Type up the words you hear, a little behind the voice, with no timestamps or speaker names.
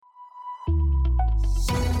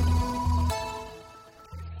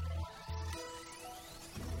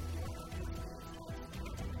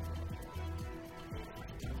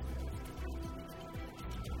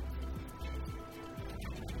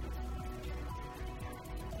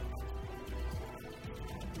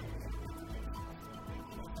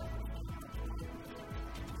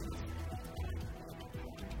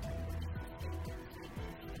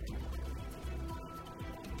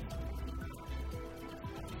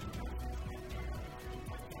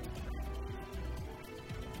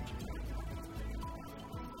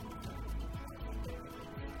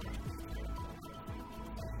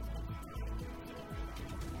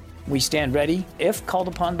We stand ready, if called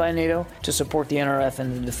upon by NATO, to support the NRF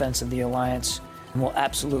in the defense of the alliance, and we'll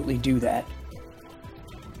absolutely do that.